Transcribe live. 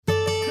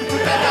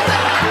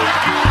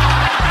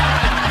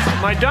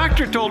My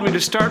doctor told me to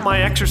start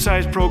my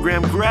exercise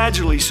program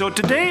gradually, so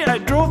today I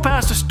drove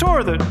past a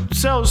store that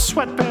sells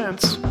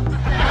sweatpants.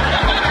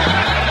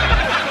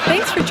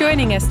 Thanks for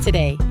joining us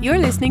today. You're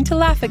listening to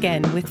Laugh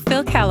Again with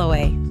Phil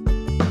Callaway.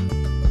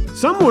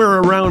 Somewhere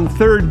around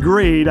third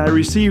grade, I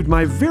received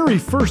my very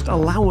first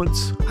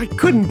allowance. I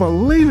couldn't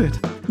believe it.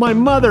 My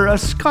mother, a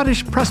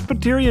Scottish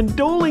Presbyterian,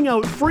 doling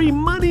out free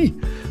money.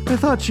 I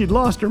thought she'd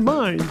lost her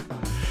mind.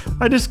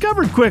 I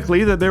discovered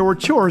quickly that there were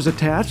chores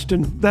attached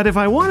and that if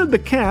I wanted the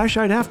cash,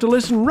 I'd have to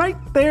listen right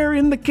there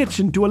in the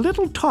kitchen to a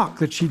little talk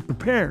that she'd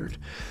prepared.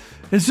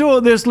 And so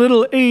this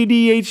little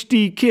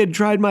ADHD kid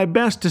tried my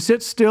best to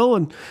sit still,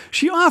 and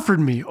she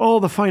offered me all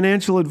the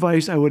financial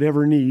advice I would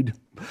ever need.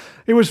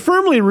 It was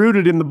firmly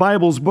rooted in the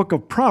Bible's book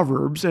of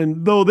Proverbs,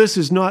 and though this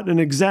is not an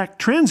exact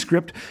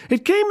transcript,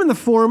 it came in the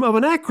form of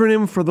an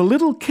acronym for the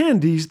little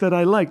candies that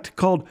I liked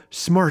called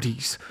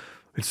Smarties.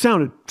 It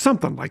sounded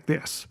something like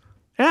this.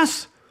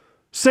 S,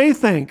 say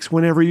thanks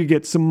whenever you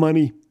get some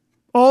money.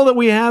 All that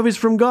we have is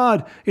from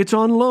God. It's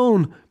on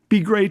loan.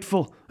 Be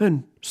grateful.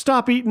 And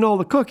stop eating all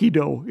the cookie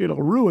dough.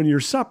 It'll ruin your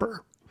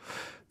supper.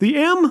 The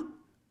M,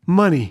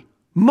 money.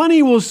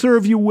 Money will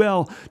serve you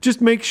well.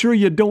 Just make sure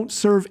you don't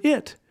serve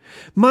it.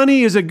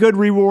 Money is a good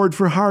reward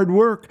for hard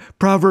work.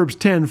 Proverbs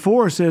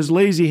 10:4 says,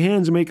 lazy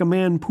hands make a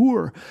man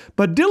poor,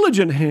 but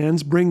diligent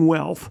hands bring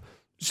wealth.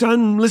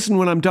 Son, listen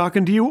when I'm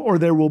talking to you, or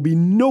there will be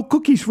no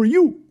cookies for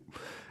you.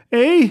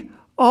 A,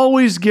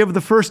 always give the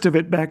first of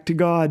it back to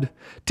God.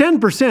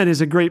 10%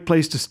 is a great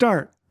place to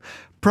start.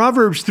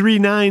 Proverbs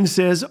 3:9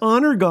 says,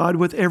 honor God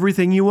with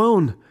everything you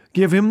own.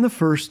 Give him the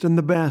first and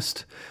the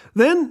best.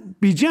 Then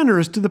be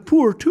generous to the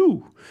poor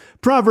too.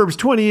 Proverbs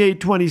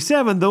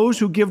 28:27, those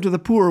who give to the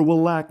poor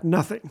will lack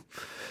nothing.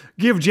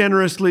 Give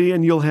generously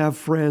and you'll have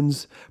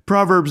friends.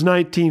 Proverbs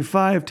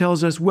 19:5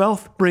 tells us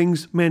wealth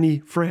brings many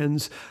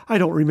friends. I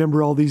don't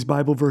remember all these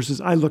Bible verses.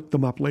 I looked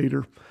them up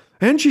later.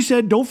 And she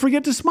said, don't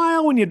forget to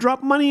smile when you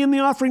drop money in the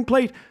offering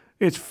plate.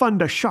 It's fun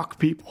to shock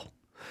people.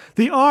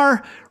 The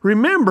R,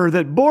 remember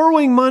that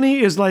borrowing money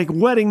is like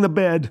wetting the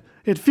bed.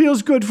 It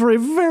feels good for a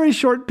very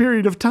short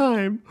period of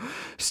time.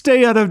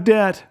 Stay out of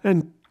debt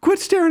and quit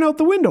staring out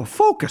the window.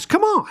 Focus.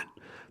 Come on.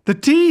 The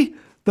T,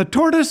 The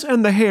Tortoise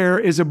and the Hare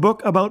is a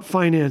book about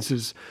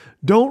finances.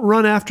 Don't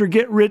run after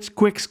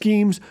get-rich-quick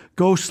schemes.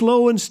 Go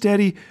slow and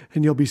steady,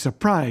 and you'll be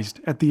surprised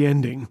at the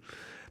ending.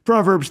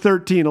 Proverbs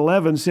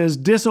 13:11 says,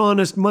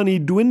 dishonest money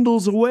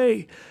dwindles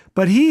away,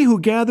 but he who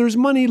gathers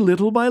money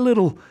little by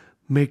little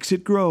makes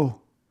it grow.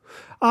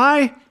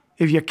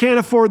 If you can't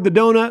afford the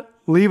donut,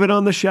 leave it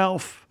on the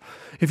shelf.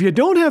 If you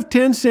don't have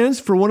 10 cents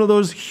for one of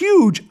those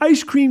huge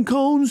ice cream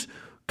cones,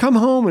 come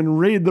home and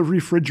raid the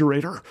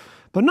refrigerator.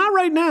 But not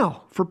right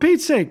now. For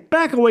Pete's sake,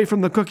 back away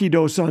from the cookie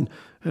dough, son,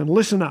 and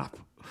listen up.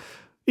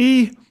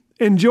 E,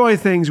 enjoy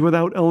things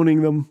without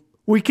owning them.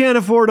 We can't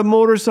afford a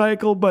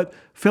motorcycle, but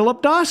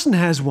Philip Dawson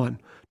has one.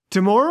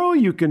 Tomorrow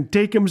you can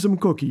take him some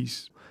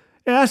cookies.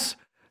 S,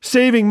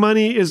 saving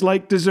money is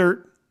like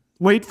dessert.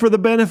 Wait for the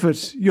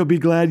benefits. You'll be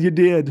glad you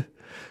did.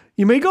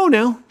 You may go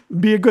now.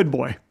 Be a good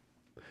boy.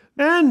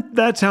 And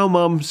that's how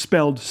Mom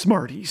spelled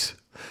Smarties.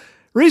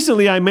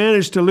 Recently, I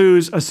managed to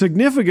lose a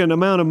significant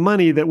amount of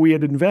money that we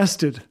had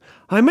invested.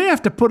 I may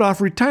have to put off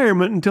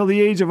retirement until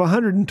the age of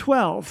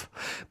 112.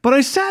 But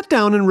I sat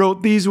down and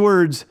wrote these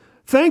words,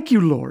 thank you,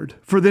 Lord,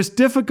 for this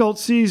difficult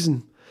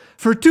season.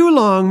 For too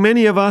long,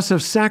 many of us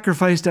have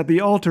sacrificed at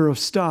the altar of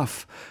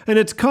stuff, and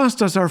it's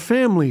cost us our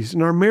families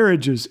and our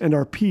marriages and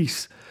our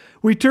peace.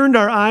 We turned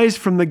our eyes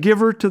from the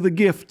giver to the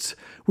gifts.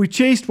 We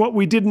chased what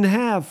we didn't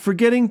have,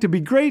 forgetting to be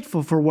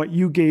grateful for what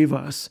you gave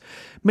us.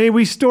 May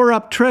we store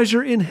up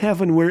treasure in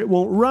heaven where it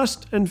won't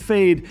rust and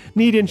fade,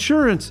 need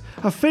insurance,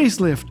 a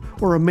facelift,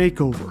 or a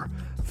makeover.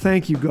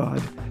 Thank you,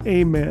 God.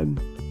 Amen.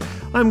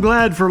 I'm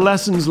glad for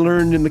lessons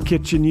learned in the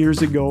kitchen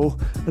years ago.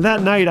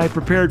 That night I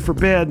prepared for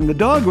bed and the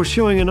dog was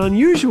showing an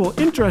unusual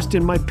interest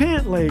in my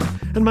pant leg,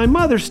 and my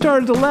mother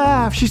started to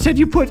laugh. She said,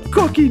 you put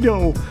cookie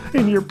dough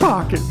in your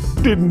pocket,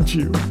 didn't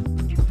you?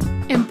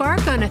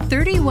 Embark on a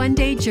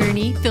 31-day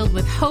journey filled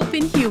with hope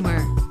and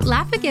humor.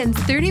 Laugh Again's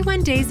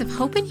 31 Days of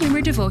Hope and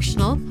Humor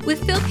devotional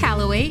with Phil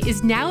Callaway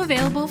is now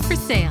available for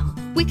sale.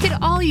 We could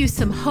all use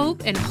some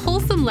hope and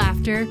wholesome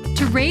laughter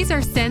to raise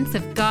our sense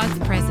of God's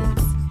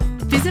presence.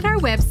 Visit our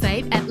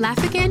website at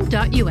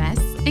laughagain.us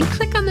and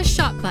click on the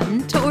shop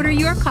button to order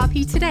your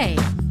copy today.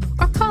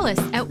 Or call us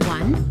at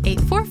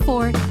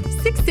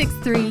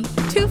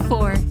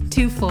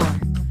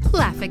 1-844-663-2424.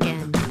 Laugh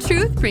Again.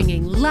 Truth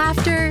bringing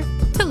laughter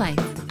to life.